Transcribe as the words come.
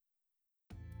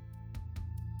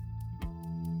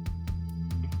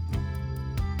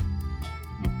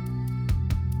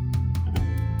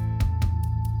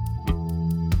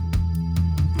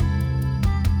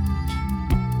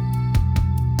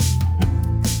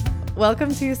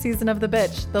Welcome to Season of the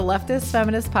Bitch, the leftist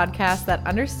feminist podcast that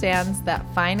understands that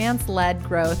finance-led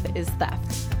growth is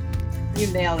theft. You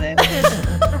nailed it.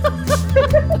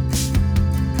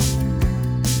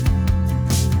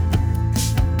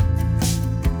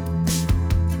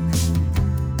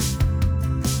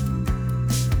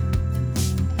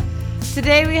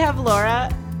 Today we have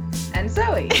Laura and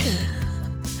Zoe.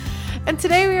 And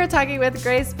today we are talking with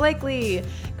Grace Blakely.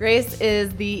 Grace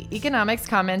is the economics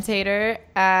commentator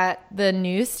at The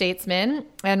New Statesman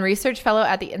and research fellow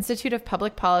at the Institute of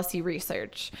Public Policy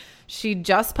Research. She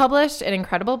just published an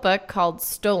incredible book called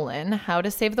Stolen: How to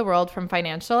Save the World from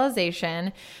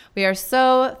Financialization. We are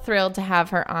so thrilled to have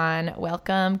her on.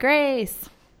 Welcome, Grace.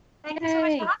 Thank you so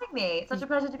much for having me. It's such a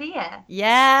pleasure to be here.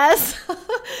 Yes.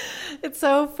 It's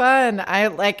so fun.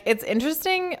 It's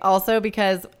interesting also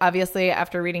because obviously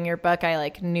after reading your book,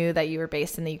 I knew that you were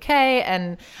based in the UK,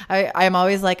 and I'm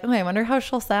always like, oh, I wonder how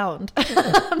she'll sound. Did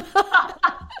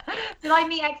I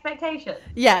meet expectations?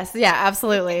 Yes. Yeah,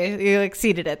 absolutely. You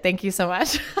exceeded it. Thank you so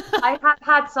much. I have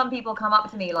had some people come up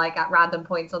to me at random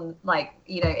points on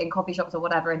in coffee shops or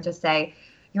whatever and just say,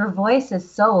 your voice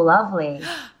is so lovely.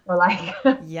 Or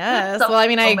yes. Well, I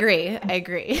mean, I agree.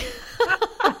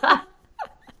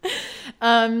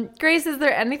 Grace, is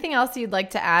there anything else you'd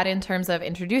like to add in terms of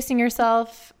introducing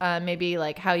yourself? Maybe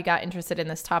how you got interested in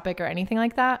this topic or anything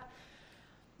like that?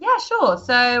 Yeah, sure.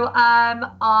 So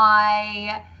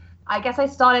I guess I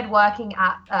started working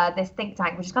at this think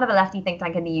tank, which is kind of a lefty think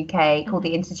tank in the UK called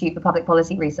the Institute for Public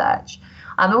Policy Research.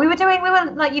 And we were doing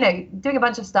a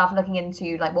bunch of stuff looking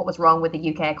into what was wrong with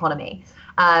the UK economy.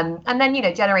 And then,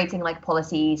 generating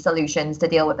policy solutions to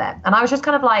deal with it. And I was just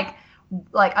kind of I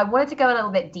wanted to go a little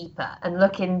bit deeper and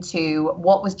look into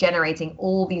what was generating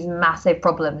all these massive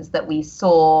problems that we've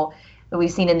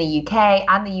seen in the UK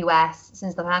and the US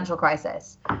since the financial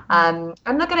crisis. And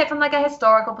look at it from a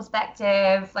historical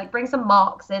perspective, bring some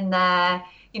Marx in there,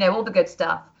 all the good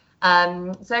stuff.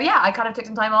 I kind of took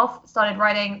some time off, started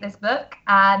writing this book,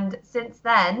 and since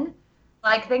then,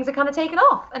 things are kind of taken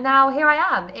off. And now here I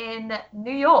am in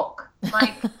New York,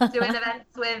 doing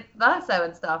events with Verso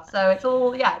and stuff. So it's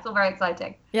all very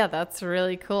exciting. Yeah, that's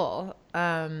really cool.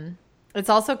 It's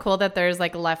also cool that there's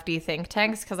lefty think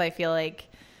tanks, because I feel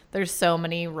there's so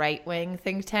many right-wing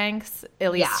think tanks,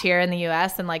 at least here in the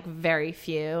US, and very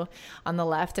few on the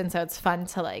left. And so it's fun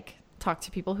to talk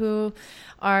to people who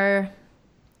are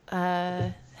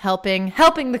helping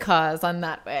the cause on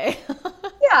that way.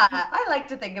 Yeah, I like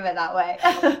to think of it that way.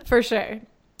 For sure.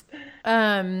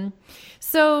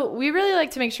 So we really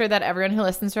like to make sure that everyone who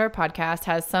listens to our podcast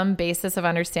has some basis of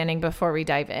understanding before we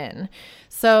dive in.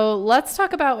 So let's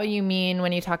talk about what you mean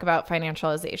when you talk about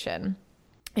financialization.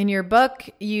 In your book,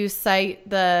 you cite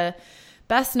the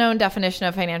best known definition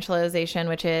of financialization,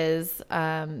 which is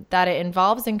that it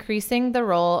involves increasing the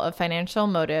role of financial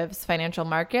motives, financial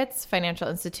markets, financial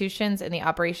institutions in the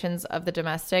operations of the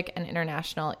domestic and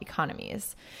international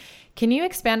economies. Can you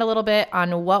expand a little bit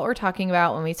on what we're talking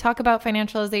about when we talk about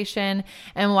financialization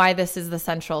and why this is the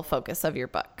central focus of your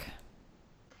book?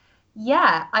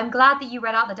 Yeah, I'm glad that you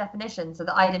read out the definition so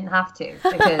that I didn't have to,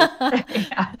 because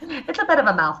it's a bit of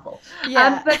a mouthful.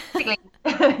 Yeah. But basically,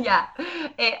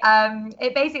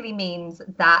 it basically means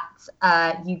that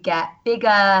you get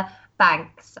bigger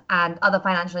banks and other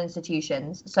financial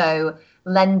institutions, so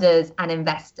lenders and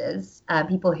investors,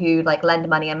 people who lend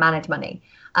money and manage money,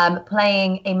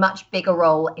 playing a much bigger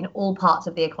role in all parts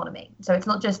of the economy. So it's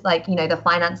not just the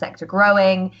finance sector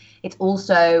growing, it's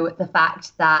also the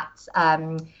fact that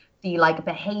the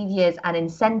behaviors and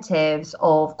incentives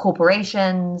of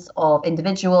corporations, of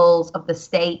individuals, of the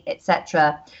state,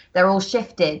 etc., they're all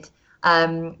shifted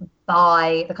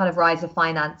by the kind of rise of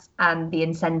finance and the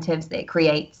incentives that it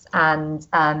creates and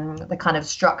the kind of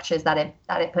structures that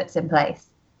it puts in place.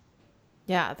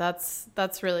 Yeah,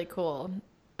 that's really cool.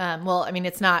 Well, I mean,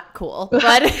 it's not cool,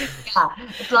 but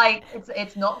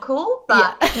it's not cool,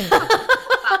 but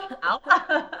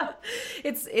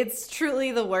it's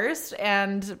truly the worst.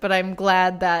 But I'm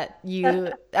glad that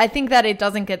I think that it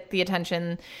doesn't get the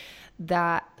attention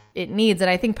that it needs. And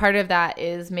I think part of that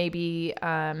is maybe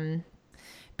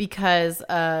because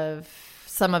of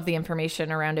some of the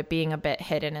information around it being a bit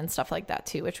hidden and stuff like that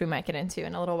too, which we might get into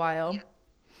in a little while.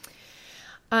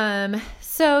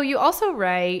 So you also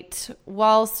write,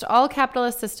 whilst all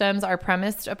capitalist systems are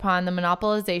premised upon the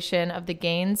monopolization of the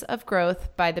gains of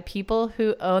growth by the people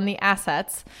who own the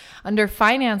assets, under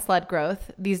finance-led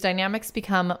growth, these dynamics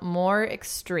become more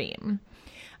extreme.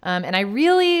 And I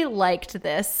really liked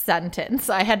this sentence.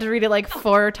 I had to read it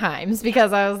 4 times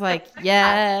because I was like,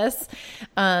 yes.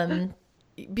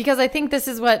 because I think this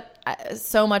is what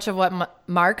so much of what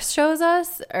Marx shows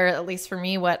us, or at least for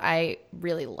me, what I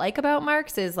really like about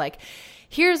Marx is like,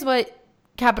 here's what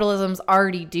capitalism's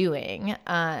already doing.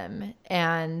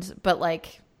 But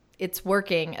like it's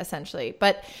working essentially.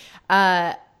 But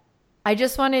I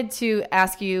just wanted to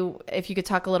ask you if you could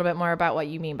talk a little bit more about what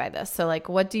you mean by this. So like,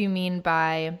 what do you mean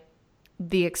by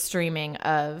the extreming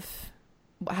of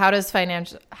how does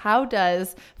finance-led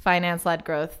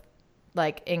growth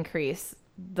like increase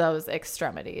those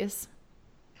extremities?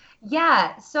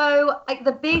 Yeah. So like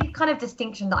the big kind of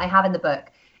distinction that I have in the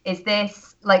book is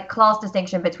this like class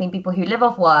distinction between people who live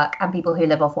off work and people who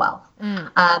live off wealth.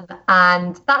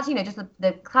 And that's, just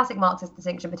the classic Marxist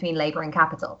distinction between labor and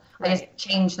capital. Right. I just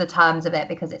changed the terms of it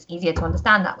because it's easier to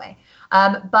understand that way.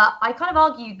 But I kind of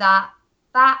argue that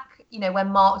back, when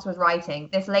Marx was writing,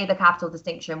 this labor capital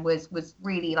distinction was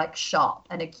really like sharp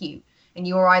and acute. And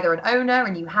you were either an owner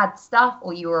and you had stuff,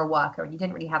 or you were a worker and you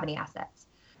didn't really have any assets.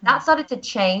 That started to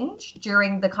change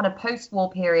during the kind of post-war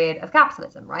period of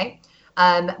capitalism, right?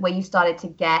 Where you started to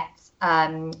get,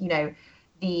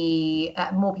 the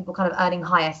more people kind of earning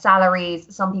higher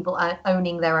salaries, some people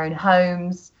owning their own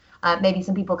homes, maybe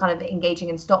some people kind of engaging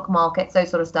in stock markets, those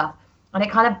sort of stuff. And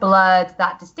it kind of blurred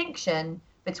that distinction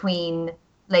between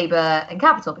labor and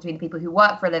capital, between the people who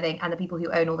work for a living and the people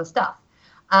who own all the stuff.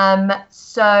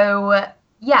 So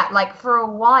yeah, like for a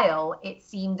while, it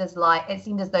seemed as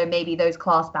though maybe those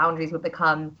class boundaries would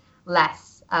become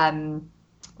less kind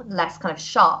of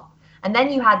sharp. And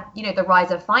then you had, the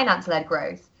rise of finance-led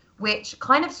growth, which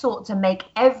kind of sought to make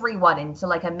everyone into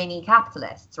like a mini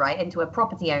capitalist, right? Into a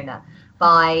property owner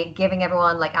by giving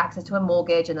everyone like access to a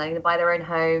mortgage and letting them buy their own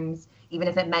homes, even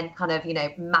if it meant kind of,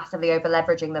 massively over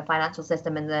leveraging the financial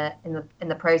system in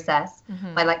the process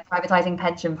by like privatizing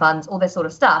pension funds, all this sort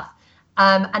of stuff.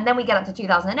 And then we get up to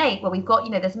 2008 where we've got,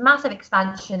 this massive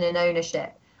expansion in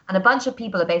ownership. And a bunch of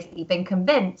people have basically been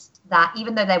convinced that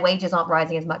even though their wages aren't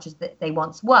rising as much as they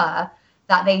once were,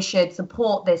 that they should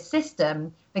support this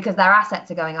system because their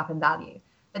assets are going up in value.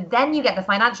 But then you get the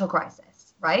financial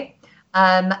crisis, right?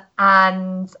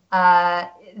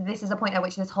 This is a point at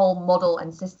which this whole model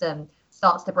and system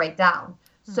starts to break down.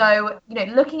 So,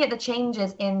 looking at the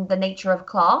changes in the nature of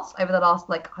class over the last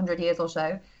 100 years or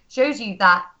so shows you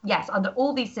that, yes, under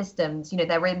all these systems,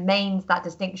 there remains that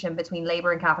distinction between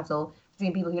labor and capital,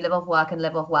 between people who live off work and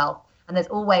live off wealth. And there's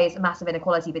always a massive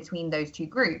inequality between those two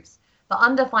groups. But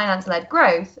under finance-led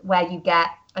growth, where you get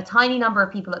a tiny number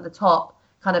of people at the top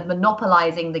kind of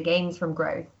monopolizing the gains from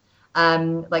growth,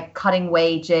 like cutting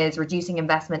wages, reducing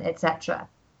investment, etc.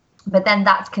 But then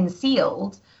that's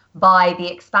concealed by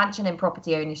the expansion in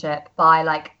property ownership, by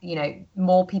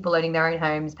more people owning their own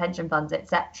homes, pension funds,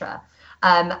 etc.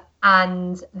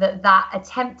 And that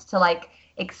attempt to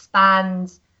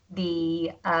expand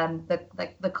the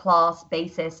class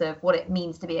basis of what it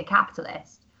means to be a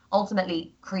capitalist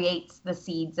ultimately creates the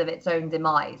seeds of its own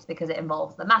demise, because it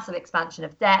involves the massive expansion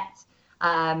of debt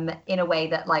in a way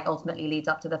that ultimately leads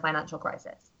up to the financial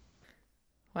crisis.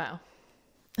 Wow.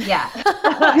 Yeah.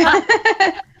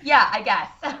 Yeah, I guess.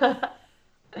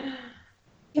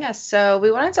 Yeah, so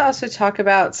we wanted to also talk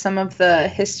about some of the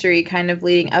history kind of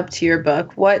leading up to your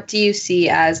book. What do you see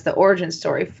as the origin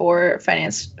story for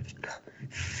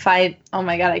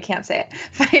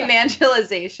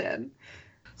financialization?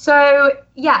 So,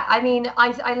 yeah, I mean,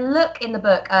 I look in the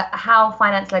book at how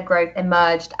finance-led growth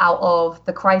emerged out of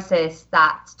the crisis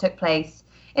that took place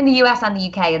in the US and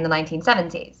the UK in the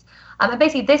 1970s. And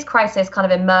basically, this crisis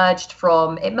kind of emerged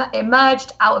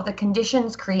out of the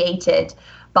conditions created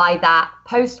by that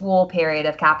post-war period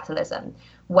of capitalism,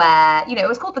 where, it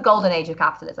was called the golden age of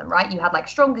capitalism, right? You had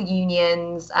stronger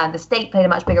unions, and the state played a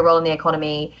much bigger role in the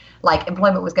economy,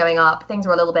 employment was going up, things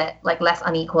were a little bit less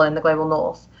unequal in the global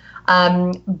north.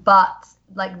 But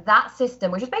that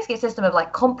system, which is basically a system of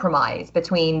compromise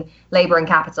between labor and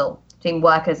capital, between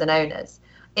workers and owners,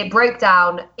 it broke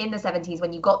down in the 70s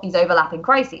when you got these overlapping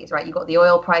crises, right? You got the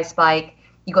oil price spike,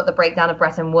 you got the breakdown of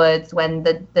Bretton Woods when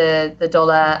the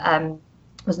dollar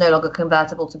was no longer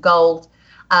convertible to gold,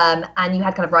 and you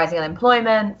had kind of rising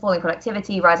unemployment, falling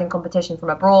productivity, rising competition from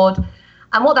abroad.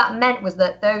 And what that meant was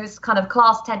that those kind of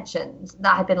class tensions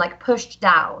that had been pushed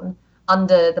down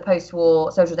under the post-war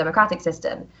social democratic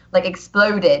system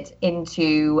exploded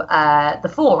into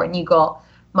the fore, and you got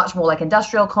much more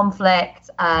industrial conflict.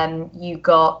 You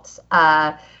got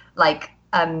kind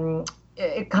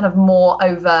of more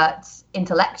overt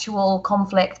intellectual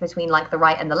conflict between the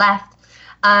right and the left.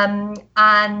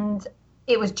 And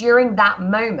it was during that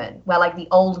moment where the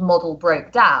old model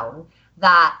broke down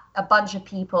that a bunch of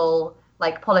people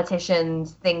like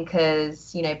politicians,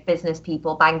 thinkers, business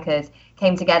people, bankers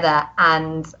came together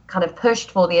and kind of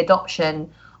pushed for the adoption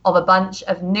of a bunch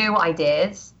of new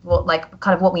ideas, what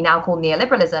we now call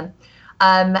neoliberalism.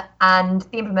 And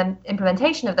the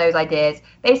implementation of those ideas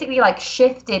basically like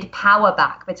shifted power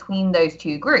back between those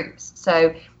two groups.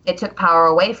 So it took power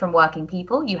away from working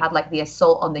people. You had like the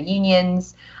assault on the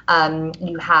unions.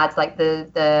 You had like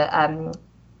the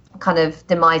kind of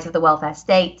demise of the welfare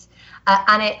state.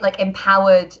 And it like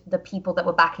empowered the people that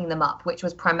were backing them up, which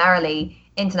was primarily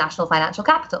international financial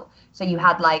capital. So you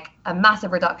had like a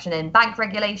massive reduction in bank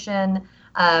regulation.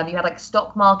 You had like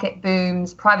stock market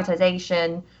booms,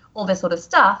 privatization, all this sort of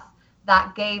stuff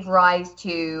that gave rise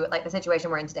to like the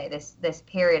situation we're in today, this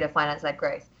period of finance-led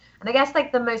growth. And I guess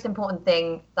like the most important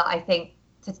thing that I think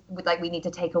we need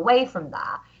to take away from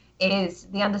that is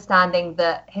the understanding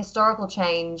that historical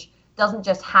change doesn't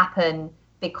just happen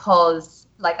because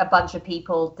like a bunch of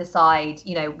people decide,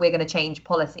 we're going to change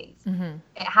policies. Mm-hmm.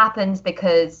 It happens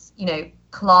because,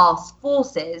 class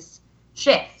forces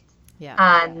shift. Yeah.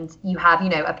 And you have,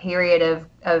 a period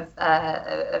of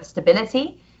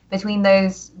stability between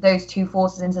those two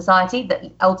forces in society that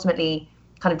ultimately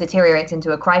kind of deteriorates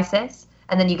into a crisis.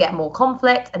 And then you get more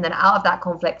conflict. And then out of that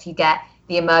conflict, you get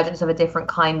the emergence of a different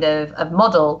kind of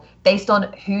model based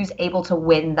on who's able to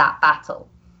win that battle.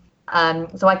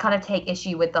 So I kind of take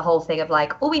issue with the whole thing of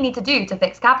like, all we need to do to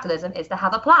fix capitalism is to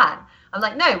have a plan. I'm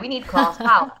like, no, we need class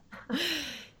power.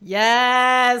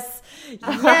 Yes.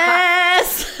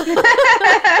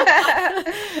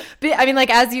 I mean, like,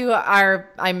 as you are,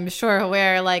 I'm sure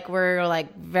aware, like we're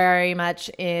like very much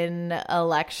in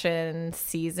election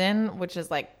season, which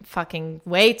is like fucking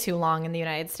way too long in the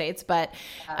United States. But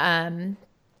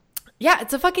yeah,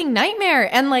 it's a fucking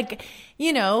nightmare. And like,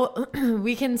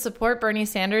 we can support Bernie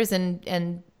Sanders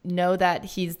and know that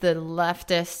he's the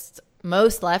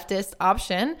most leftist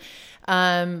option.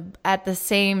 At the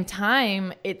same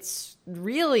time, it's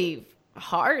really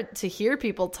hard to hear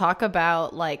people talk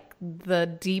about like the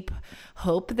deep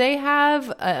hope they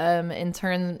have in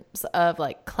terms of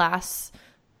like class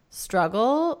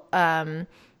struggle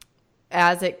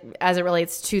as it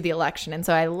relates to the election. And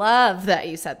so I love that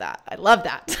you said that. I love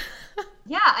that.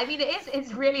 Yeah, I mean,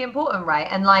 it's really important, right?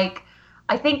 And like,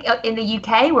 I think in the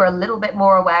UK, we're a little bit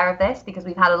more aware of this because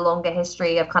we've had a longer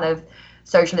history of kind of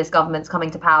socialist governments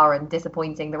coming to power and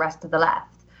disappointing the rest of the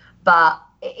left. But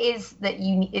it is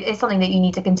something that you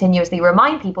need to continuously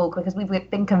remind people, because we've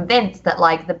been convinced that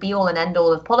like the be all and end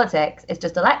all of politics is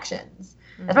just elections,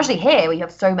 especially here where you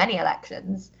have so many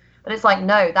elections. But it's like,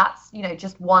 no, that's,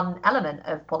 just one element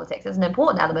of politics. It's an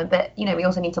important element, but, we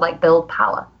also need to like build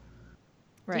power.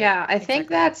 Right. Yeah, I think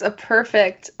that's a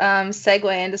perfect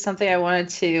segue into something I wanted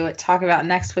to talk about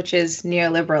next, which is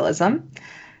neoliberalism,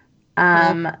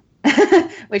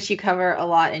 which you cover a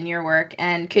lot in your work.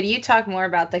 And could you talk more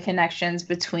about the connections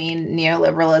between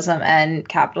neoliberalism and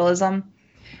capitalism?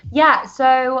 Yeah,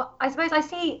 so I suppose I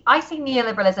see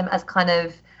neoliberalism as kind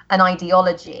of an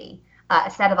ideology, a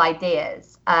set of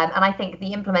ideas. And I think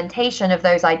the implementation of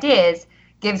those ideas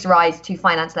gives rise to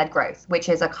finance-led growth, which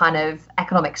is a kind of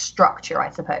economic structure,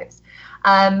 I suppose.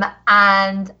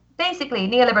 And basically,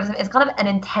 neoliberalism is kind of an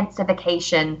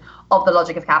intensification of the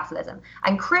logic of capitalism.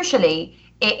 And crucially,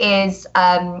 it is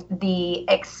the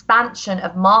expansion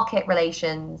of market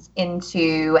relations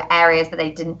into areas that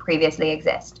they didn't previously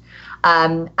exist.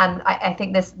 And I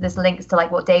think this links to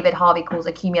like what David Harvey calls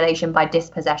accumulation by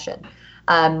dispossession.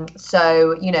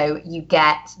 So, you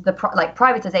get the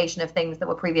privatization of things that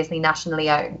were previously nationally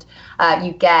owned.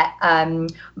 You get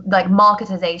like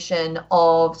marketization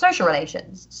of social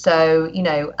relations. So,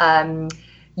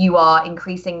 you are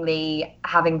increasingly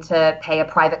having to pay a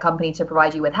private company to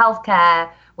provide you with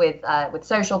healthcare, with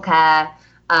social care,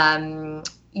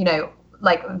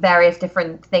 like various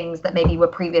different things that maybe were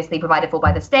previously provided for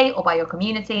by the state or by your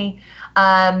community.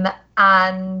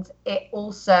 And it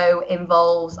also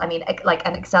involves, like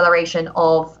an acceleration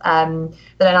of the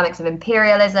dynamics of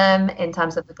imperialism in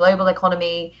terms of the global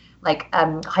economy, like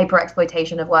hyper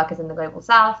exploitation of workers in the global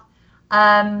south.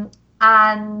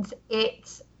 And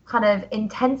it kind of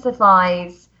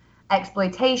intensifies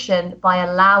exploitation by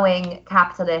allowing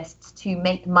capitalists to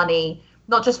make money,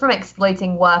 not just from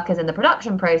exploiting workers in the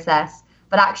production process,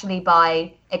 but actually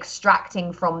by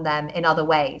extracting from them in other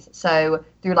ways. So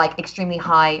through like extremely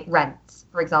high rents,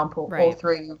 for example, right, or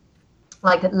through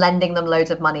like lending them loads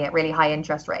of money at really high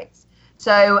interest rates.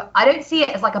 So I don't see it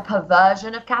as like a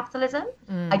perversion of capitalism.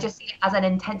 I just see it as an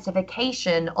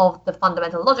intensification of the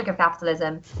fundamental logic of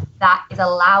capitalism that is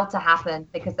allowed to happen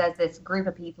because there's this group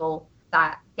of people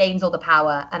that gains all the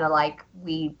power and are like,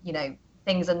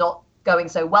 things are not going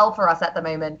so well for us at the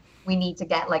moment. we need to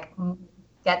get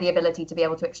get the ability to be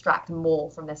able to extract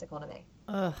more from this economy.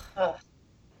 Ugh.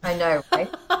 I know, right?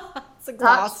 It's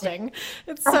exhausting.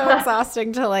 It's so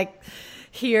exhausting to like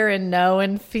hear and know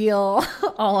and feel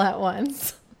all at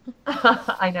once.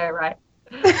 I know, right?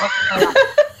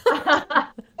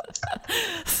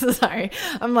 Sorry.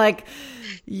 I'm like,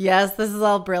 yes, this is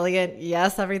all brilliant.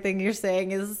 Yes, everything you're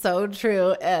saying is so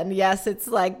true. And yes, it's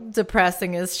like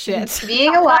depressing as shit.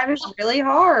 Being alive is really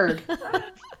hard.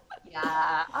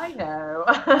 Yeah, I know.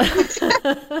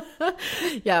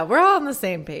 Yeah, we're all on the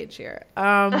same page here.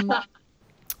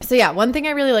 So yeah, one thing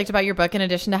I really liked about your book, in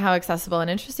addition to how accessible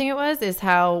and interesting it was, is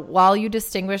how while you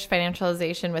distinguish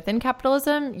financialization within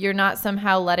capitalism, you're not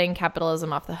somehow letting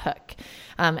capitalism off the hook,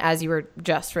 as you were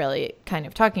just really kind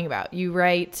of talking about. You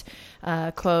write,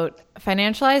 quote,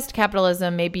 "Financialized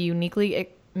capitalism may be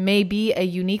a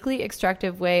uniquely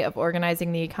extractive way of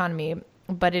organizing the economy,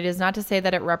 but it is not to say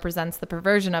that it represents the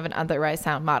perversion of an otherwise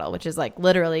sound model," which is like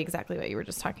literally exactly what you were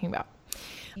just talking about.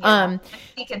 Yeah,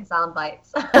 speak in sound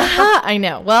bites. I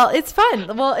know. Well, it's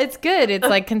fun. Well, it's good. It's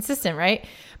like consistent, right?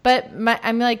 But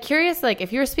I'm like curious, like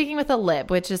if you were speaking with a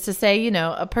lib, which is to say, you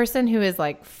know, a person who is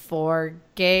like for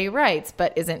gay rights,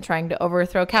 but isn't trying to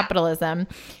overthrow capitalism,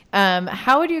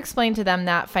 how would you explain to them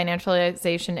that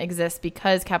financialization exists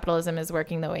because capitalism is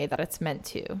working the way that it's meant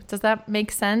to? Does that make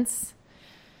sense?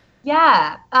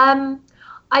 Yeah.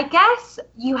 I guess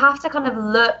you have to kind of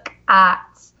look at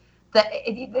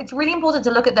it's really important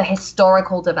to look at the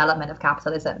historical development of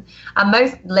capitalism. And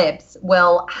most libs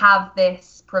will have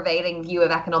this prevailing view of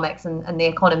economics and the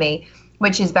economy,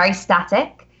 which is very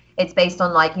static. It's based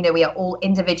on like, you know, we are all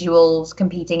individuals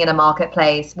competing in a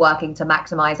marketplace, working to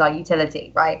maximize our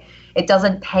utility, right? It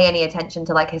doesn't pay any attention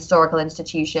to like historical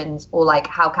institutions or like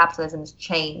how capitalism's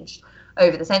changed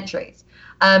over the centuries.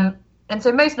 And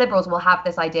so most liberals will have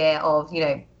this idea of, you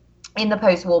know, in the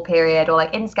post-war period or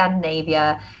like in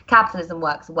Scandinavia, capitalism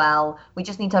works well. We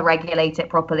just need to regulate it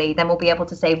properly. Then we'll be able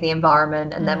to save the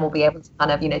environment, and then we'll be able to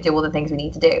kind of, you know, do all the things we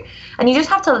need to do. And you just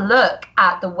have to look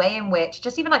at the way in which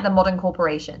just even like the modern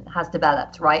corporation has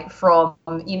developed, right? From,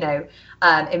 you know,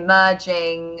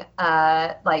 emerging,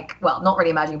 well, not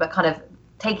really emerging, but kind of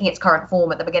taking its current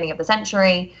form at the beginning of the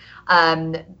century,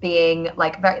 being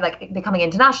like very like becoming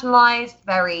internationalized,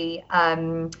 very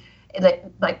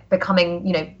like becoming,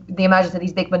 you know, the emergence of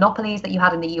these big monopolies that you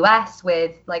had in the US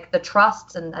with like the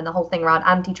trusts and the whole thing around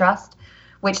antitrust,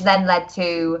 which then led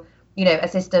to, you know, a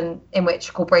system in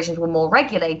which corporations were more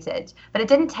regulated. But it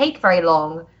didn't take very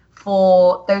long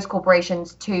for those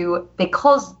corporations to,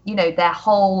 because, you know, their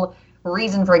whole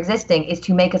reason for existing is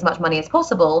to make as much money as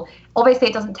possible. Obviously,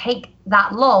 it doesn't take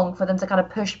that long for them to kind of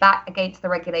push back against the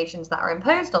regulations that are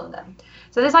imposed on them.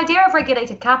 So this idea of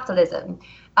regulated capitalism,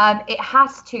 it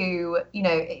has to, you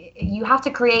know, you have to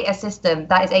create a system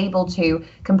that is able to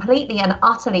completely and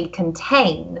utterly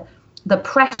contain the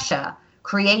pressure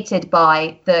created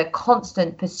by the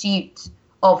constant pursuit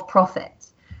of profit.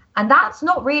 And that's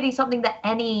not really something that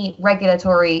any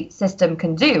regulatory system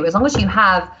can do. As long as you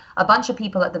have a bunch of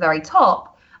people at the very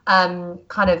top,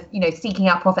 kind of, you know, seeking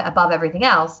out profit above everything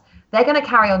else, they're going to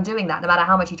carry on doing that no matter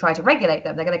how much you try to regulate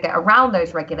them. They're going to get around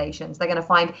those regulations. They're going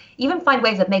to even find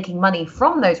ways of making money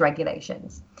from those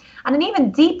regulations. And an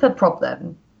even deeper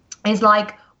problem is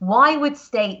like, why would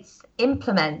states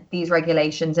implement these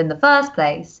regulations in the first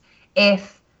place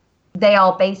if they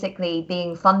are basically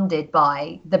being funded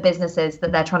by the businesses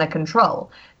that they're trying to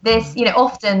control? This, you know,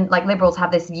 often like liberals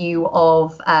have this view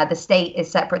of the state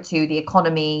is separate to the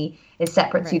economy, is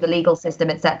separate to the legal system,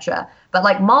 etc. But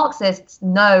like Marxists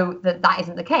know that that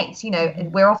isn't the case. You know,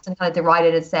 we're often kind of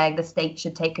derided as saying the state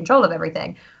should take control of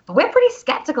everything. But we're pretty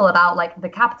skeptical about like the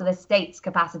capitalist state's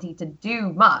capacity to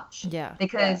do much.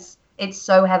 Because it's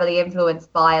so heavily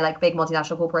influenced by like big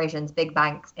multinational corporations, big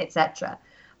banks, etc.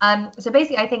 So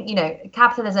basically, I think, you know,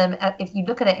 capitalism, if you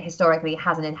look at it historically,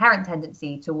 has an inherent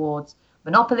tendency towards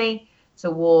monopoly,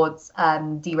 towards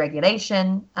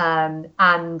deregulation,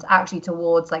 and actually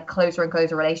towards like closer and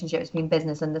closer relationships between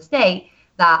business and the state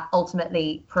that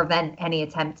ultimately prevent any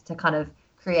attempt to kind of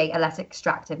create a less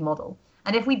extractive model.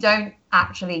 And if we don't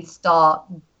actually start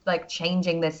like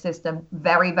changing this system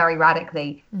very, very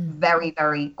radically, very,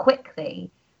 very quickly,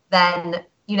 then,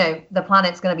 you know, the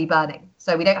planet's going to be burning.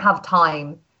 So we don't have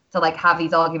time to like have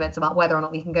these arguments about whether or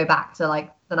not we can go back to like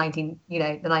the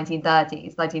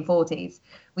 1930s, 1940s.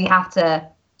 We have to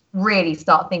really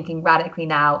start thinking radically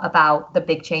now about the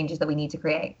big changes that we need to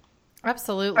create.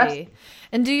 Absolutely.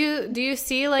 And do you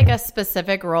see like a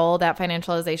specific role that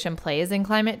financialization plays in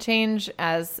climate change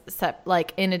as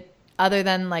like in a, other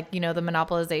than like, you know, the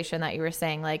monopolization that you were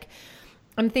saying, like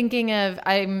I'm thinking of,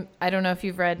 I don't know if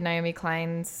you've read Naomi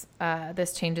Klein's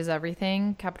This Changes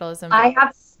Everything, Capitalism. I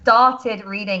have started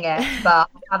reading it, but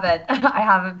I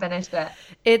haven't finished it.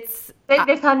 It's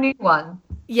her new one.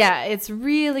 Yeah, it's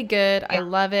really good. I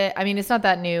love it. I mean, it's not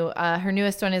that new. Her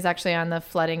newest one is actually on the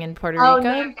flooding in Puerto Rico.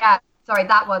 No, yeah. Sorry,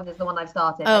 that one is the one I've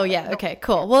started. Oh, yeah. Okay,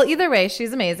 cool. Well, either way,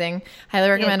 she's amazing. Highly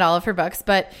recommend all of her books.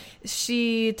 But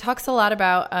she talks a lot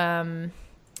about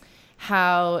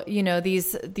how,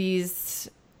 these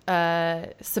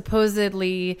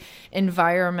supposedly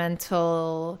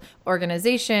environmental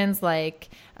organizations like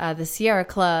the Sierra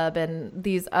Club and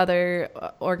these other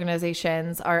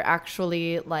organizations are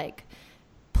actually like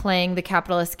playing the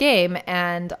capitalist game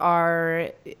and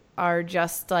are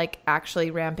just like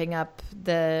actually ramping up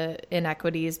the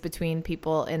inequities between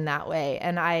people in that way.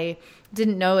 And I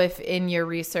didn't know if in your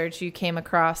research you came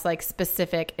across like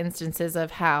specific instances of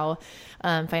how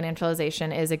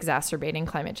financialization is exacerbating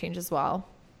climate change as well.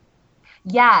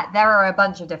 Yeah, there are a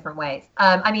bunch of different ways.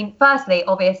 I mean, firstly,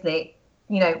 obviously,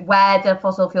 where do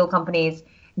fossil fuel companies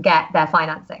get their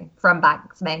financing? From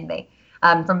banks mainly.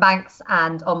 From banks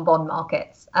and on bond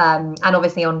markets, and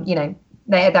obviously on,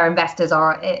 their investors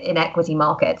are in equity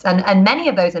markets, and many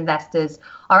of those investors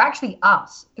are actually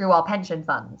us through our pension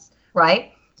funds,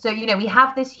 right? So, we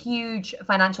have this huge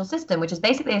financial system, which is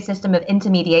basically a system of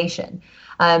intermediation.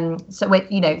 So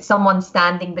with, someone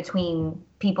standing between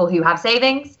people who have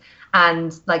savings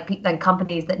and then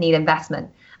companies that need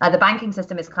investment. The banking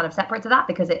system is kind of separate to that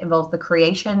because it involves the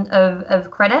creation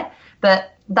of credit.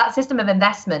 But that system of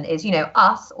investment is,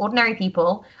 us, ordinary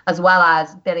people, as well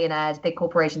as billionaires, big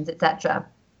corporations, etc.,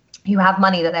 who have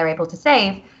money that they're able to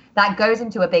save, that goes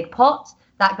into a big pot.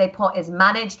 That big pot is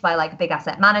managed by like big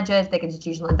asset managers, big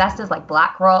institutional investors like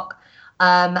BlackRock.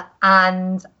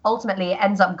 And ultimately it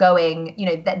ends up going,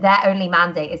 their only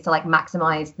mandate is to like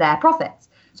maximize their profits.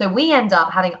 So we end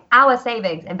up having our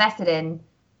savings invested in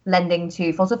lending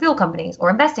to fossil fuel companies or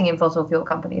investing in fossil fuel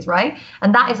companies, right?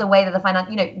 And that is a way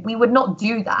that we would not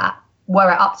do that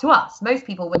were it up to us. Most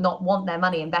people would not want their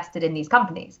money invested in these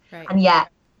companies. Right. And yet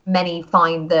many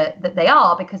find that they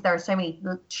are because there are so many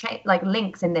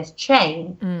links in this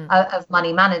chain of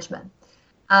money management.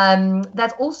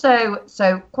 There's also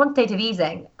quantitative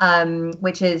easing,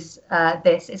 which is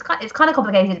it's kind of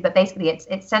complicated, but basically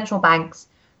it's central banks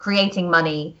creating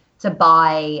money to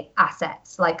buy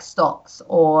assets like stocks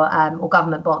or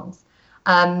government bonds.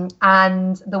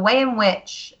 And the way in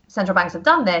which central banks have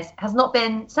done this has not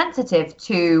been sensitive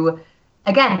to,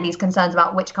 again, these concerns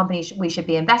about which companies we should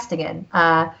be investing in.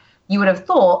 You would have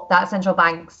thought that central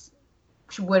banks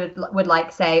would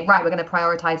say, right, we're going to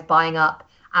prioritize buying up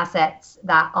assets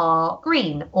that are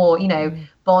green or,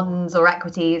 bonds or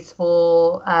equities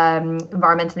for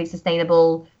environmentally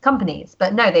sustainable companies.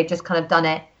 But no, they've just kind of done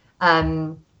it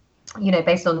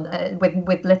based on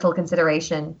with little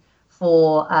consideration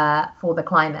for the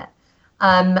climate.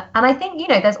 And I think,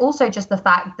 there's also just the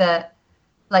fact that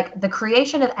like the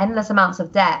creation of endless amounts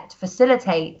of debt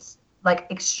facilitates like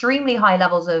extremely high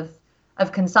levels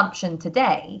of consumption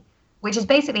today, which is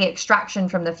basically extraction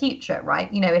from the future, right?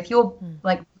 If you're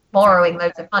like borrowing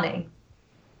loads of money.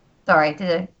 Sorry,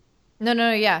 did I?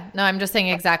 No, yeah. No, I'm just saying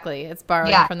exactly. It's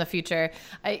borrowing from the future.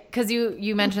 Because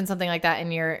you mentioned something like that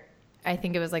in your, I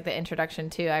think it was like the introduction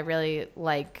too. I really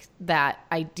like that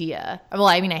idea. Well,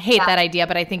 I mean, I hate that idea,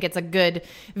 but I think it's a good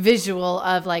visual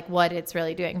of like what it's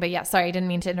really doing. But yeah, sorry, I didn't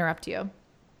mean to interrupt you.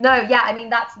 No, yeah, I mean,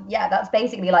 that's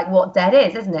basically like what debt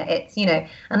is, isn't it? It's,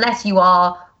 unless you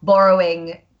are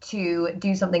borrowing to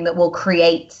do something that will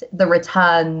create the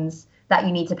returns that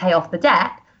you need to pay off the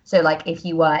debt. So like if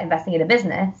you were investing in a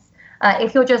business,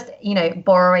 if you're just,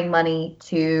 borrowing money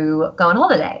to go on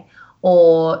holiday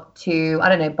or to, I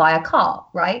don't know, buy a car,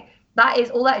 right?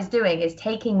 All that is doing is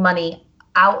taking money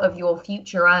out of your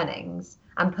future earnings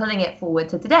and pulling it forward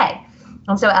to today.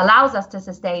 And so it allows us to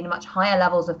sustain much higher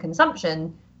levels of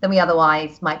consumption than we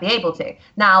otherwise might be able to.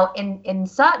 Now, in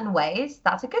certain ways,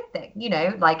 that's a good thing.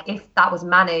 Like if that was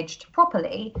managed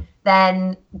properly,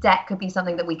 then debt could be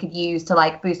something that we could use to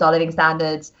like boost our living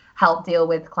standards, help deal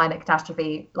with climate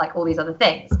catastrophe, like all these other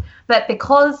things. But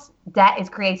because debt is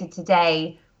created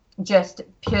today just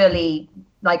purely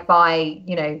like by,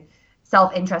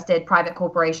 self-interested private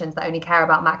corporations that only care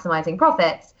about maximizing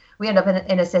profits, we end up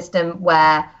in a system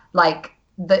where like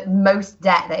the most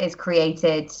debt that is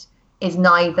created is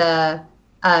neither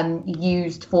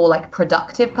used for like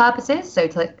productive purposes, so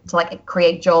to like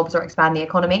create jobs or expand the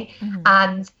economy,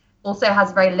 and also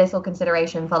has very little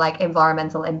consideration for like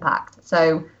environmental impact.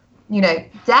 So,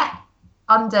 debt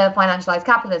under financialized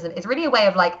capitalism is really a way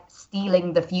of like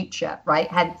stealing the future, right?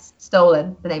 Hence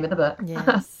Stolen, the name of the book.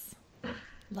 Yes.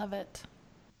 Love it.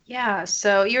 Yeah,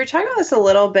 so you were talking about this a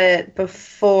little bit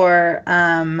before,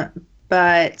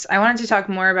 but I wanted to talk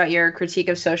more about your critique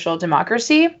of social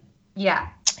democracy Yeah.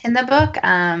 in the book,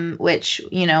 which,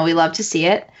 we love to see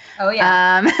it. Oh,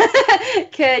 yeah.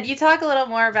 Could you talk a little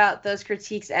more about those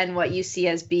critiques and what you see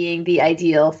as being the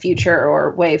ideal future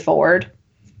or way forward?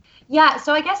 Yeah,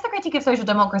 so I guess the critique of social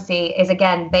democracy is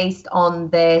again based on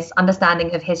this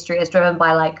understanding of history as driven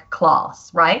by like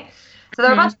class, right? So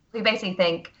there are a bunch of people who basically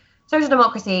think social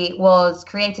democracy was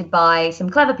created by some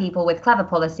clever people with clever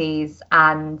policies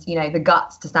and, the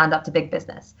guts to stand up to big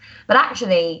business. But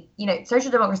actually,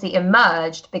 social democracy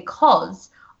emerged because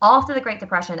after the Great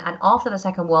Depression and after the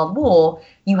Second World War,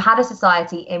 you had a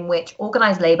society in which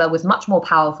organized labor was much more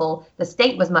powerful, the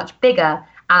state was much bigger,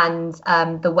 and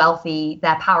the wealthy,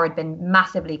 their power had been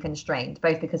massively constrained,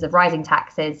 both because of rising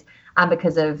taxes and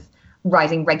because of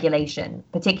rising regulation,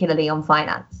 particularly on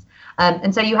finance.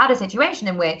 And so you had a situation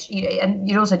in which, and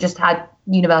you'd also just had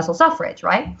universal suffrage,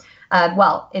 right?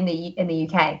 Well, in the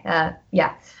UK,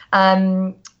 yeah.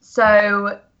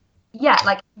 So yeah,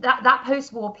 like that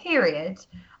post-war period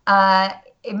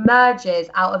emerges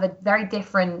out of a very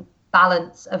different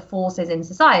balance of forces in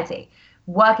society.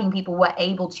 Working people were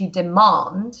able to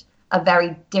demand a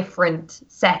very different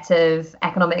set of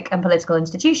economic and political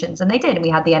institutions, and they did. And we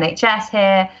had the NHS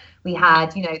here. We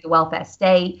had, the welfare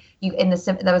state. There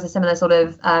was a similar sort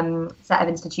of set of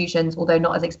institutions, although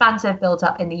not as expansive, built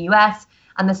up in the US.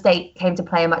 And the state came to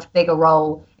play a much bigger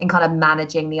role in kind of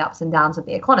managing the ups and downs of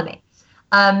the economy.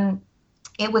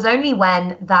 It was only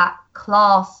when that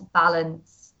class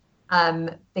balance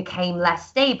became less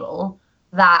stable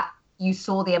that you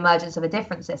saw the emergence of a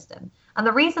different system. And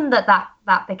the reason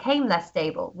that became less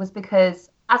stable was because,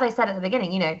 as I said at the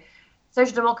beginning,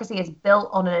 social democracy is built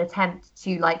on an attempt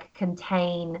to like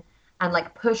contain and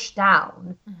like push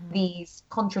down these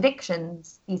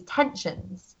contradictions, these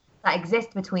tensions that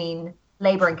exist between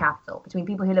labor and capital, between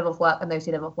people who live off work and those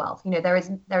who live off wealth. There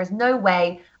is no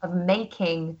way of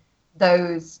making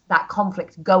that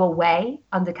conflict go away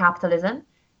under capitalism.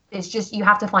 It's just you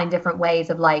have to find different ways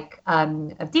of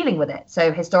of dealing with it.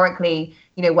 So historically,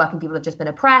 working people have just been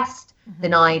oppressed,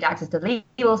 denied access to the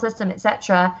legal system,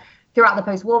 etc. Throughout the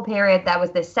post-war period, there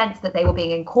was this sense that they were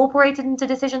being incorporated into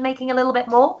decision-making a little bit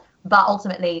more, but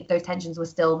ultimately those tensions were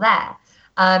still there.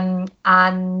 And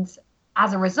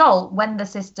as a result, when the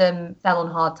system fell on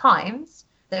hard times,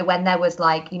 so when there was a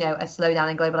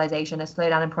slowdown in globalization, a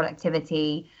slowdown in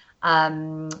productivity,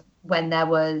 when there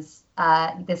was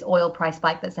this oil price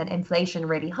spike that sent inflation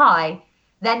really high,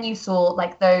 then you saw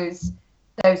those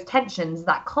tensions,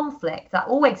 that conflict that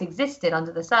always existed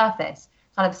under the surface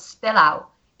kind of spill out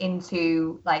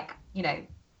into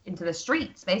into the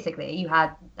streets. Basically, you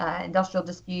had industrial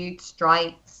disputes,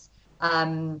 strikes,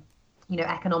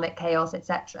 economic chaos,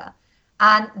 etc.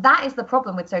 And that is the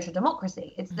problem with social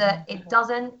democracy. It's that it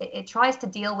tries to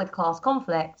deal with class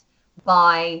conflict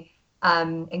by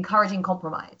encouraging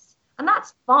compromise. And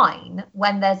that's fine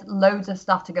when there's loads of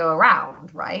stuff to go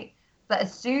around, right? But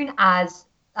as soon as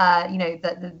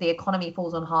the economy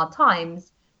falls on hard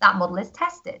times, that model is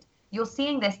tested. You're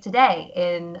seeing this today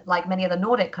in many of the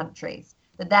Nordic countries,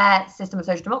 that their system of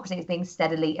social democracy is being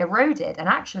steadily eroded. And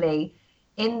actually,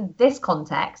 in this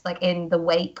context, in the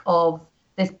wake of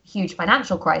this huge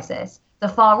financial crisis, the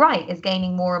far right is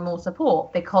gaining more and more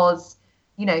support because,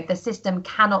 the system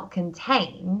cannot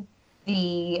contain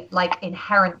the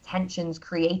inherent tensions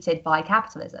created by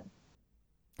capitalism.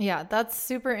 Yeah, that's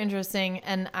super interesting.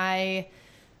 And I'm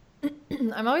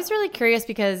always really curious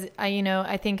because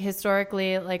I think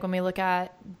historically, when we look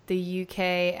at the UK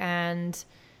and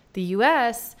the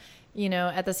US,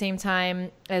 at the same time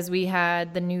as we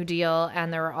had the New Deal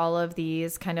and there were all of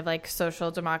these kind of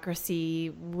social democracy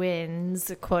wins,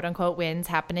 quote unquote wins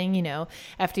happening,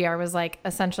 FDR was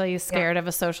essentially scared of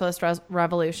a socialist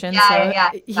revolution.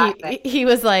 Exactly. He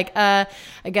was I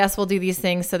guess we'll do these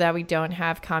things so that we don't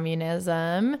have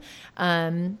communism.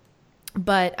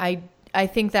 But I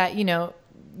think that,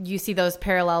 you see those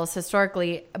parallels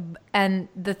historically. And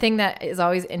the thing that is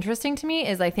always interesting to me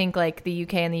is I think the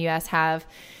UK and the US have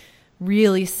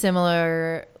really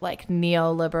similar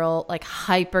neoliberal,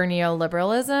 hyper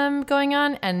neoliberalism going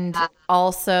on. And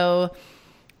also,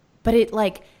 but it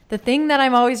the thing that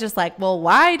I'm always just well,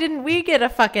 why didn't we get a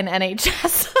fucking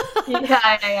NHS?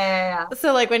 Yeah.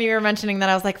 So when you were mentioning that,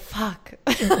 I was fuck.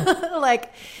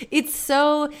 It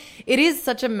is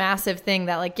such a massive thing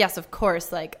that yes, of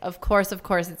course,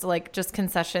 it's just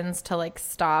concessions to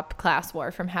stop class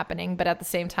war from happening. But at the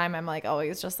same time, I'm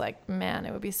always just man,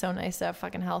 it would be so nice to have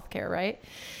fucking healthcare, right?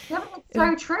 Yeah, but it's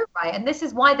so true, right? And this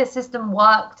is why the system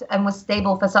worked and was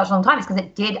stable for such a long time, is because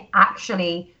it did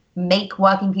actually make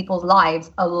working people's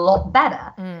lives a lot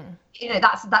better. You know,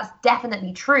 that's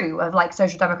definitely true of like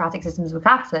social democratic systems with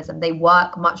capitalism. They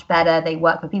work much better, they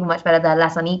work for people much better, they're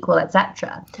less unequal,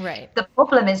 etc. Right. The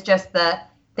problem is just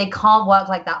that they can't work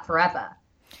like that forever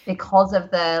because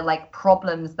of the like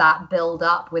problems that build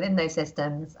up within those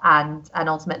systems and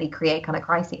ultimately create kind of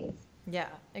crises. Yeah,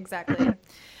 exactly.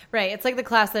 Right. It's like the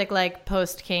classic like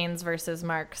post Keynes versus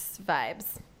Marx vibes.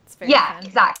 It's very fun.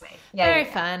 Exactly. Yeah, very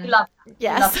fun. We love that.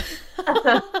 Yes.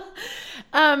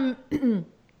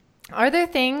 Are there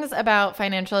things about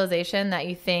financialization that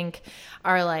you think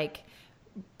are like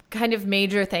kind of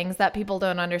major things that people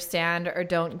don't understand or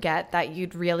don't get that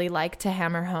you'd really like to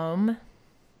hammer home?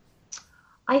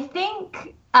 I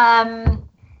think the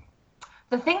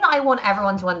thing that I want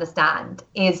everyone to understand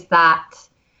is that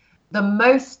the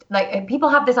most, like, people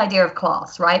have this idea of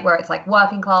class, right? Where it's like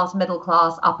working class, middle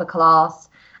class, upper class.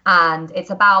 And it's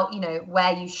about, you know,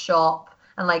 where you shop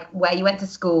and like where you went to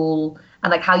school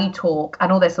and like how you talk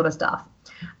and all this sort of stuff.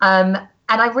 And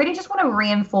I really just want to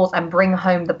reinforce and bring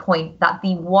home the point that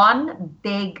the one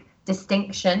big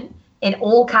distinction in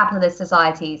all capitalist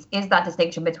societies is that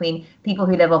distinction between people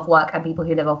who live off work and people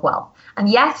who live off wealth. And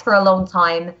yes, for a long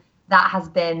time, that has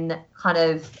been kind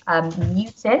of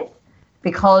muted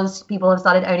because people have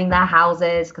started owning their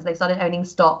houses, because they've started owning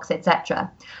stocks,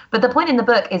 etc. But the point in the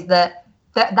book is that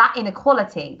that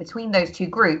inequality between those two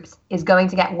groups is going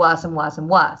to get worse and worse and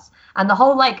worse. And the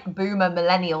whole like boomer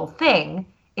millennial thing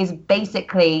is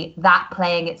basically that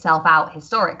playing itself out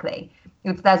historically.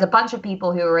 If there's a bunch of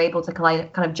people who are able to kind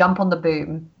of jump on the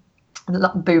boom,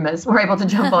 boomers were able to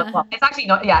jump on, well, it's actually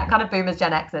not, kind of boomers,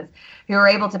 Gen Xers, who are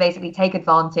able to basically take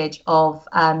advantage of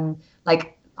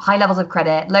like high levels of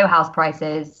credit, low house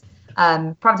prices,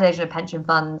 privatization of pension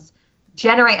funds,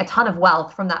 generate a ton of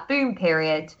wealth from that boom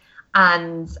period,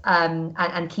 and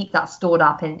keep that stored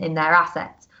up in their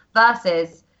assets,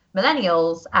 versus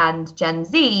millennials and Gen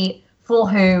Z,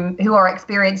 who are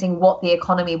experiencing what the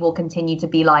economy will continue to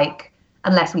be like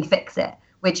unless we fix it,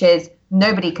 which is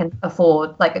nobody can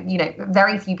afford, like, you know,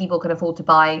 very few people can afford to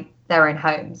buy their own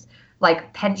homes.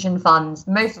 Like pension funds,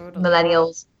 most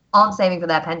millennials aren't saving for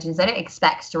their pensions. They don't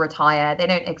expect to retire. They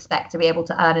don't expect to be able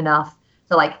to earn enough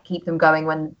to like keep them going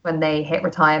when they hit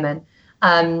retirement.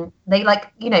 They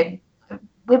like, you know,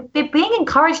 we're being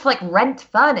encouraged to like rent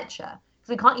furniture because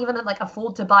we can't even like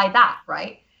afford to buy that,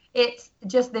 right? It's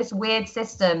just this weird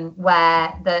system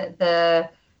where the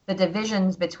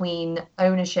divisions between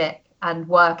ownership and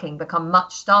working become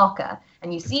much starker,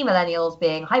 and you see millennials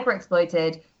being hyper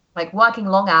exploited, like working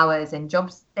long hours in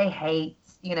jobs they hate,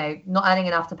 you know, not earning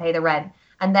enough to pay the rent,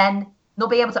 and then not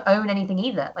being able to own anything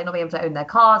either, like not being able to own their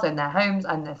cars, own their homes,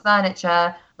 own their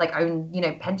furniture, like own, you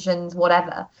know, pensions,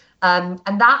 whatever. And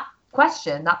that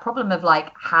question, that problem of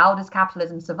like, how does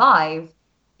capitalism survive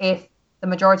if the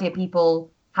majority of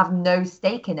people have no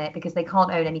stake in it because they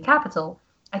can't own any capital?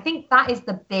 I think that is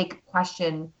the big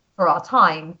question for our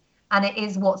time. And it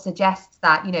is what suggests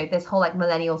that, you know, this whole like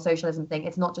millennial socialism thing,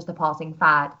 it's not just a passing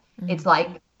fad. Mm-hmm. It's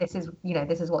like, this is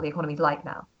what the economy's like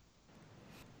now.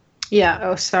 Yeah.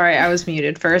 Oh, sorry. I was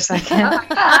muted for a second.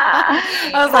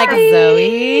 I was like,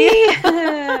 Zoe.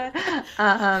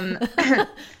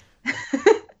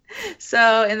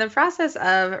 So in the process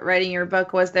of writing your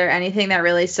book, was there anything that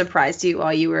really surprised you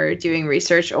while you were doing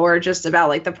research, or just about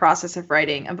like the process of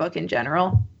writing a book in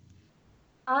general?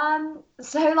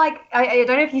 So like, I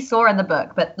don't know if you saw in the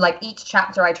book, but like each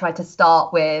chapter I tried to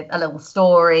start with a little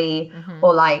story, mm-hmm.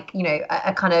 or like, you know,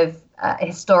 a kind of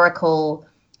historical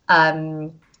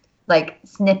like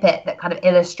snippet that kind of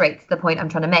illustrates the point I'm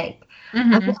trying to make.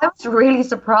 Mm-hmm. And what I was really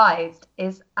surprised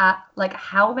is at like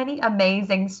how many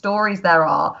amazing stories there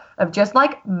are of just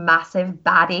like massive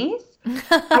baddies.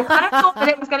 I kind of thought that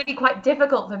it was going to be quite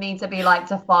difficult for me to be like,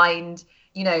 to find,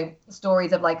 you know,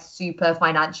 stories of like super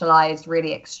financialized,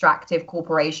 really extractive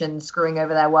corporations screwing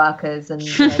over their workers. And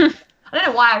you know, I don't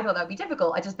know why I thought that would be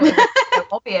difficult. I just thought it was so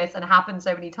obvious and happened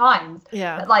so many times.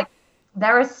 Yeah. But like,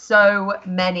 there are so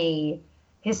many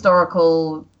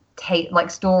historical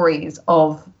like stories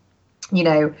of, you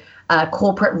know,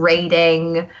 corporate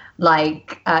raiding,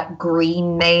 like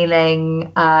green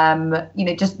mailing, you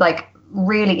know, just like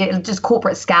really just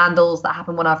corporate scandals that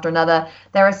happen one after another.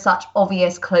 There are such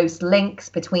obvious close links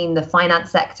between the finance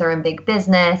sector and big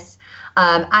business.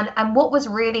 And what was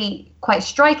really quite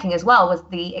striking as well was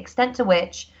the extent to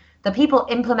which the people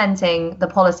implementing the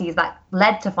policies that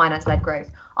led to finance-led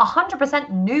growth 100%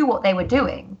 knew what they were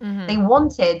doing. Mm-hmm. They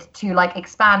wanted to like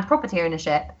expand property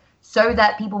ownership so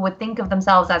that people would think of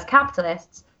themselves as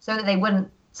capitalists, so that they wouldn't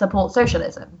support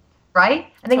socialism. right?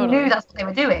 And they Totally. knew that's what they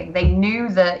were doing. They knew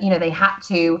that, they had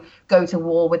to go to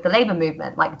war with the labor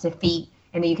movement, like defeat,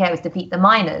 in the UK, it was defeat the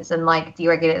miners and like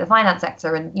deregulate the finance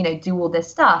sector and, do all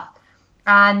this stuff.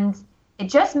 And it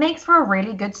just makes for a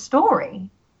really good story.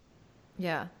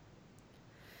 Yeah.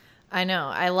 I know.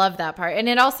 I love that part. And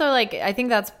it also, like, I think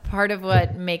that's part of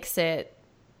what makes it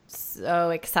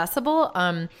so accessible.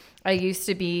 I used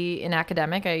to be an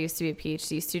academic. I used to be a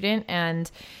PhD student,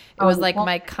 and it was like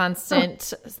my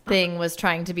constant thing was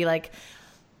trying to be like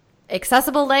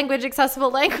accessible language.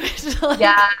 Like,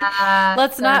 Yeah.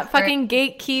 let's not fucking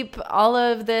gatekeep all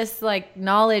of this like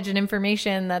knowledge and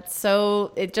information.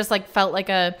 It just like felt like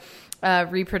a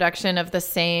reproduction of the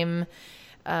same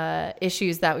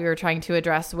issues that we were trying to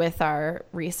address with our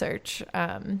research.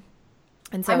 And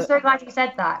so I'm so glad you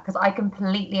said that, because I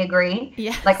completely agree.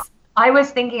 Yes. Like, I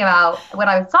was thinking about when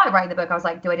I started writing the book, I was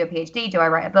like, do I do a PhD? Do I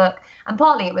write a book? And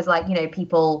partly it was like,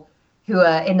 people who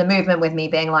are in the movement with me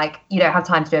being like, you don't have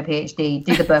time to do a PhD,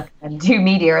 do the book and do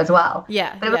media as well.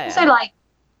 Yeah. But it was also like,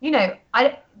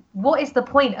 what is the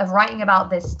point of writing about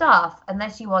this stuff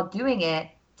unless you are doing it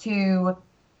to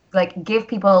like give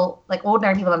people, like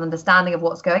ordinary people, an understanding of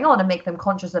what's going on and make them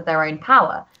conscious of their own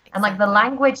power. Exactly. And like the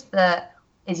language that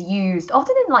is used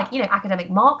often in like, academic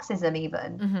Marxism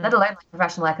even, let alone like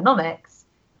professional economics,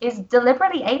 is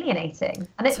deliberately alienating.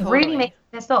 And it really makes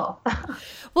me pissed off.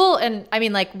 Well, and I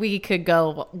mean, like, we could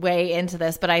go way into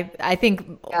this, but I think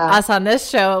us on this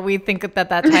show, we think that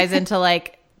ties into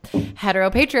like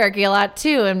heteropatriarchy a lot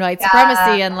too, and white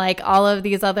supremacy and like all of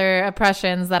these other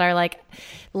oppressions that are like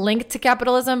linked to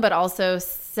capitalism, but also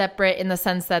separate in the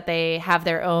sense that they have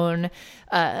their own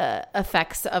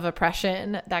effects of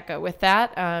oppression that go with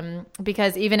that.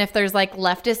 Because even if there's like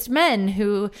leftist men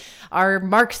who are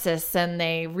Marxists and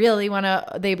they really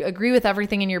they agree with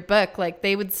everything in your book, like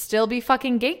they would still be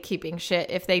fucking gatekeeping shit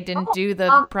if they didn't do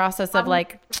the process of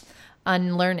like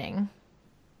unlearning.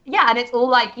 Yeah, and it's all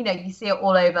like, you see it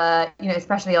all over,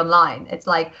 especially online. It's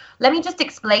like, let me just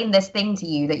explain this thing to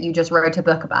you that you just wrote a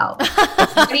book about.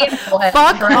 It's really important.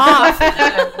 Fuck off.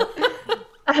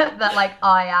 That like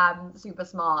I am super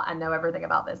smart and know everything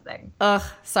about this thing. Ugh,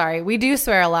 sorry. We do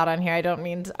swear a lot on here. I don't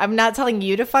mean to, I'm not telling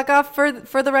you to fuck off for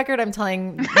the record. I'm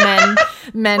telling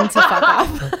men to fuck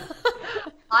off.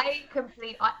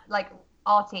 Like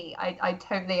Artie, I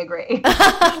totally agree.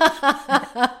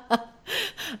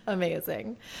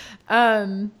 Amazing.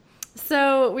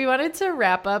 So we wanted to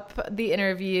wrap up the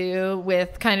interview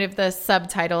with kind of the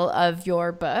subtitle of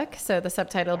your book. So the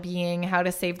subtitle being How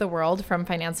to Save the World from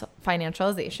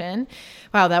Financialization.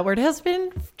 Wow, that word has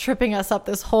been tripping us up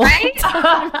this whole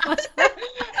time.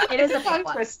 It is a tongue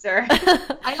twister.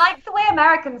 I like the way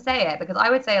Americans say it, because I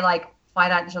would say like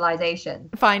financialization.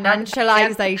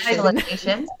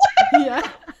 Financialization. Yeah.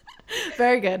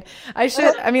 Very good.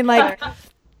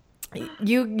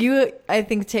 You I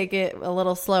think take it a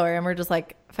little slower, and we're just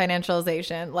like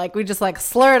financialization, like we just like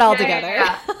slur it all together.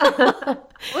 Yeah.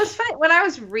 It was funny when I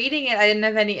was reading it, I didn't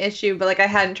have any issue, but like I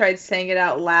hadn't tried saying it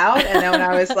out loud, and then when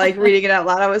I was like reading it out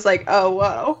loud, I was like, oh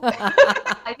whoa.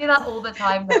 I do that all the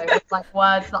time though. It's like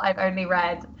words that I've only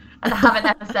read and haven't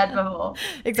ever said before.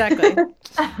 Exactly.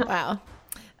 Wow.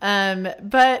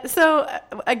 But so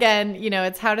again,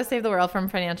 it's how to save the world from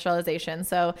financialization.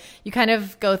 So you kind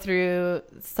of go through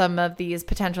some of these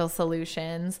potential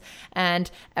solutions, and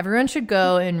everyone should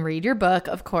go and read your book,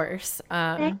 of course.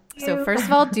 So first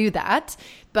of all, do that.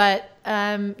 But,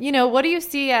 what do you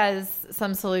see as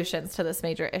some solutions to this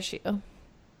major issue?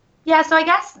 Yeah, so I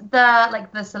guess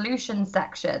the solution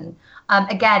section,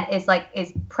 again, is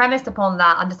premised upon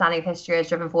that understanding of history as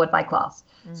driven forward by class.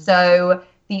 So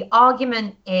the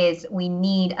argument is we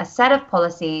need a set of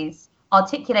policies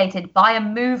articulated by a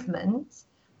movement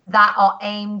that are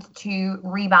aimed to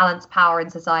rebalance power in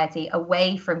society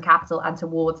away from capital and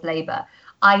towards labor,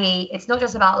 i.e. it's not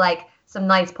just about like some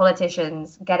nice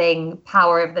politicians getting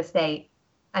power of the state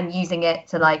and using it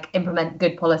to like implement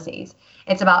good policies.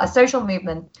 It's about a social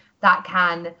movement that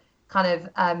can kind of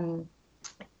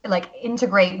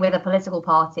integrate with a political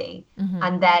party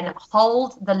and then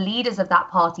hold the leaders of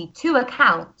that party to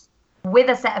account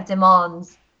with a set of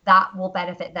demands that will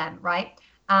benefit them, right?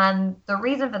 And the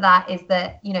reason for that is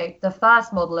that, the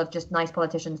first model of just nice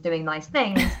politicians doing nice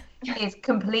things is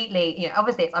completely,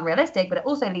 obviously it's unrealistic, but it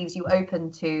also leaves you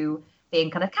open to being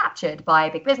kind of captured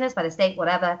by big business, by the state,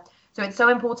 whatever. So it's so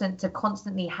important to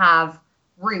constantly have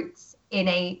roots in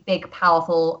a big,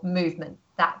 powerful movement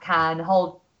that can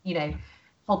hold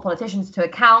politicians to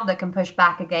account, that can push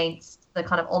back against the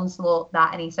kind of onslaught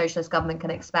that any socialist government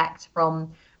can expect from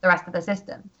the rest of the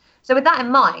system. So with that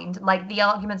in mind, like the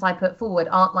arguments I put forward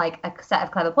aren't like a set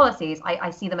of clever policies. I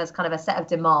see them as kind of a set of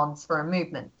demands for a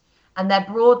movement. And they're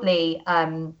broadly,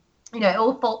 it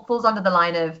all falls under the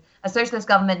line of a socialist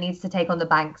government needs to take on the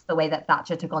banks the way that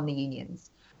Thatcher took on the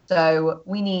unions. So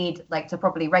we need like to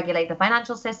properly regulate the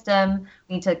financial system.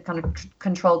 We need to kind of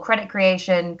control credit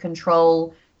creation,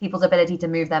 control people's ability to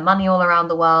move their money all around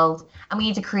the world. And we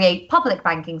need to create public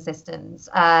banking systems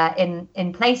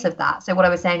in place of that. So what I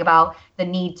was saying about the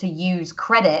need to use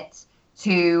credit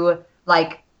to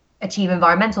like achieve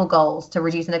environmental goals, to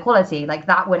reduce inequality, like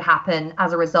that would happen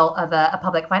as a result of a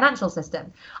public financial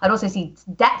system. I'd also see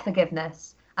debt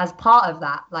forgiveness as part of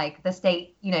that, like the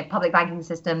state, public banking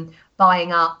system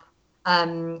buying up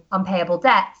unpayable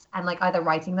debts and like either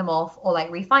writing them off or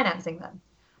like refinancing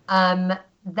them.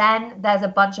 Then there's a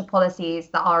bunch of policies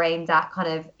that are aimed at kind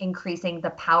of increasing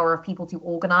the power of people to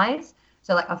organize.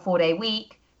 So like a 4-day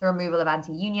week, the removal of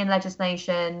anti-union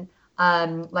legislation,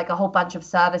 like a whole bunch of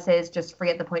services just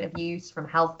free at the point of use, from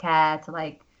healthcare to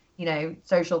like,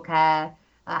 social care,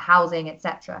 housing,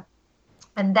 etc.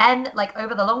 And then like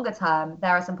over the longer term,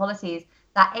 there are some policies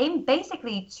that aim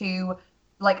basically to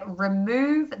like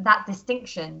remove that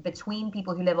distinction between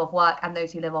people who live off work and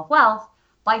those who live off wealth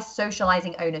by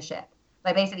socializing ownership,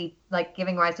 by basically like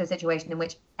giving rise to a situation in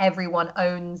which everyone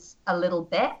owns a little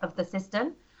bit of the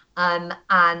system,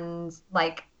 and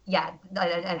like,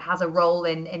 it has a role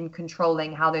in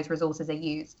controlling how those resources are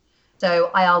used.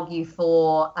 So I argue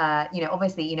for,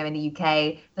 obviously, in the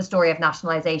UK, the story of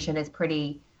nationalisation is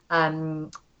pretty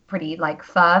like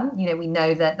firm. We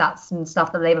know that that's some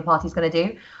stuff that the Labour Party is going to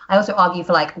do. I also argue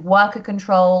for like worker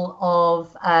control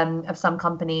of some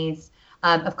companies,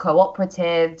 of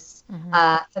cooperatives,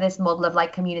 for this model of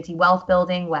like community wealth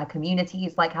building, where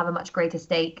communities like have a much greater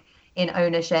stake in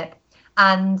ownership.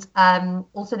 And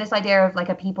also this idea of like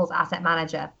a people's asset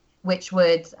manager, which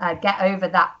would get over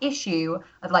that issue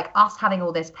of like us having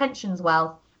all this pensions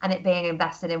wealth and it being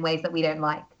invested in ways that we don't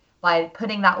like, by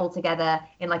putting that all together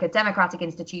in like a democratic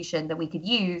institution that we could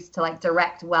use to like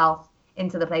direct wealth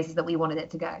into the places that we wanted it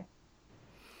to go.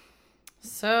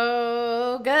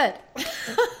 So good.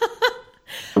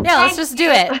 Yeah, let's just do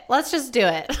it. Let's just do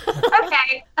it.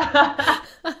 Okay.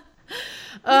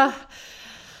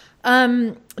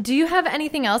 Do you have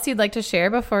anything else you'd like to share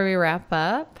before we wrap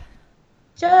up?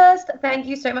 Just thank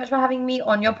you so much for having me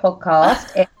on your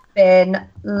podcast. It's been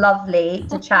lovely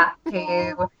to chat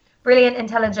to brilliant,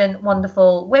 intelligent,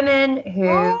 wonderful women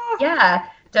who,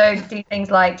 don't do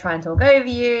things like try and talk over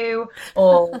you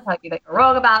or tell you that you're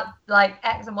wrong about like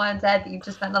X and Y and Z that you've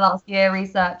just spent the last year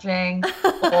researching,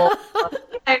 or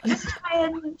just try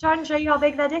and show you how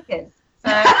big their dick is.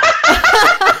 So.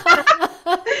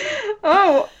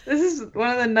 Oh, this is one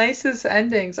of the nicest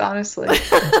endings, honestly.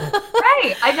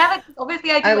 Right. I love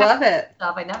it.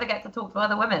 Stuff. I never get to talk to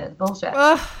other women. It's bullshit.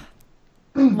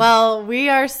 Well, we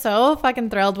are so fucking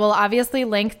thrilled. We'll obviously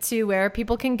link to where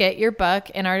people can get your book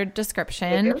in our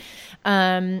description.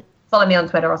 Follow me on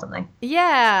Twitter or something.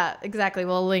 Yeah, exactly.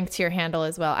 We'll link to your handle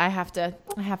as well. I have to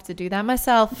do that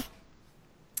myself.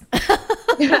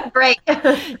 Great.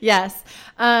 Yes.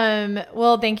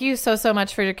 Well, thank you so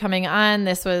much for coming on.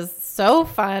 This was so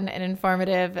fun and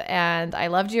informative, and I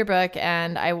loved your book,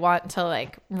 and I want to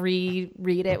like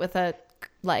reread it with a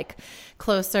like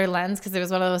closer lens, because it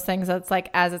was one of those things that's like,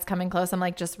 as it's coming close, I'm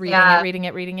like just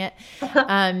reading it.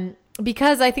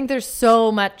 Because I think there's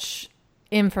so much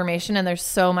information and there's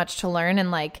so much to learn, and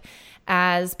like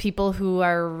as people who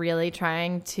are really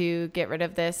trying to get rid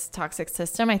of this toxic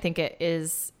system, I think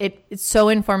it's so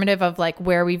informative of like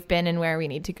where we've been and where we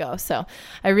need to go. So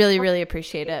I really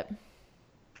appreciate it.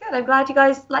 Good. I'm glad you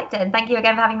guys liked it, and thank you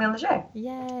again for having me on the show.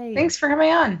 Yay. Thanks for having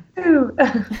me on.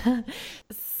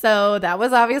 So that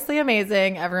was obviously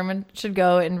amazing. Everyone should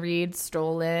go and read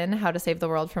Stolen: How to Save the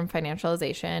World from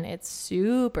Financialization. It's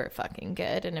super fucking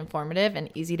good and informative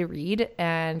and easy to read.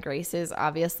 And Grace is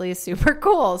obviously super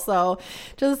cool. So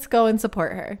just go and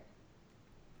support her.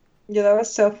 Yeah, that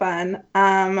was so fun.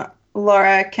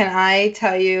 Laura, can I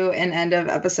tell you an end of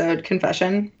episode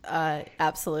confession?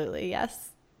 Absolutely, yes.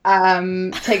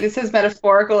 Take this as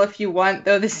metaphorical if you want,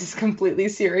 though this is completely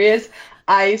serious.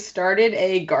 I started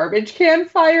a garbage can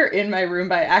fire in my room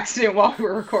by accident while we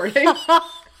were recording. Wait,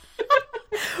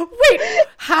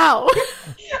 how?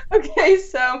 Okay,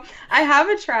 so I have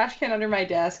a trash can under my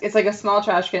desk. It's like a small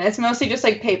trash can. It's mostly just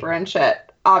like paper and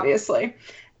shit, obviously.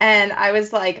 And I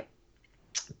was like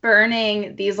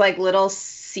burning these like little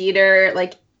cedar,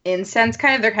 like incense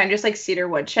kind of. They're kind of just like cedar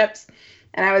wood chips.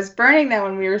 And I was burning them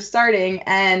when we were starting,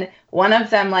 and one of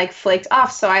them like flaked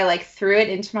off. So I like threw it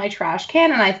into my trash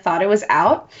can, and I thought it was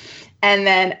out. And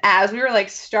then as we were like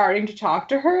starting to talk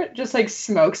to her, just like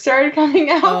smoke started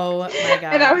coming out. Oh my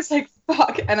God. And I was like,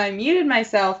 fuck. And I muted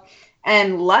myself.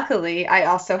 And luckily, I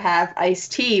also have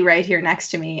iced tea right here next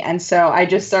to me. And so I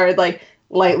just started like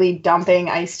lightly dumping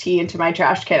iced tea into my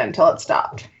trash can until it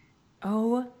stopped.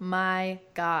 Oh my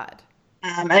God.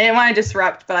 I didn't want to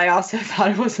disrupt, but I also thought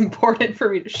it was important for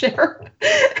me to share.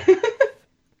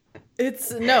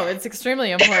 It's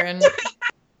extremely important.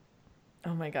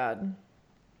 Oh my God.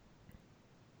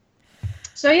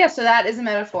 So yeah, so that is a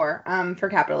metaphor for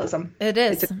capitalism. It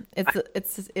is.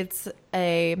 It's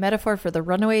a metaphor for the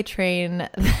runaway train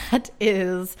that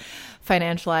is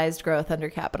financialized growth under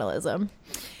capitalism.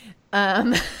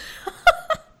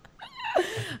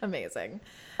 Amazing.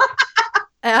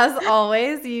 As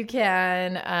always, you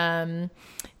can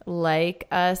like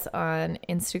us on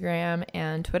Instagram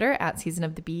and Twitter at Season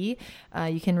of the Bee.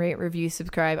 You can rate, review,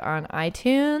 subscribe on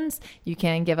iTunes. You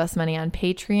can give us money on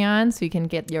Patreon so you can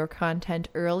get your content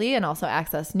early and also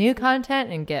access new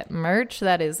content and get merch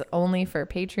that is only for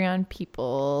Patreon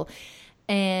people.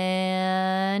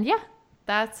 And yeah,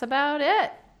 that's about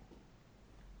it.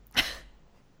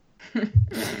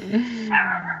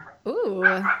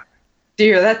 Ooh. Do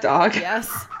you hear that dog?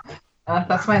 Yes.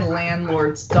 That's my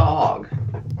landlord's dog.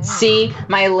 See,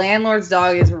 my landlord's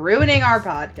dog is ruining our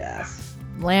podcast.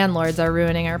 Landlords are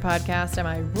ruining our podcast. Am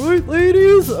I right,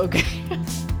 ladies? Okay.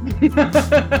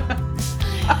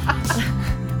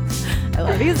 I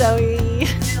love you, Zoe.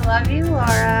 I love you,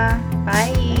 Laura.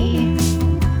 Bye.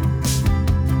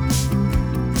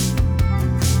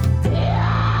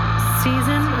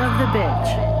 Season of the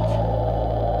Bitch.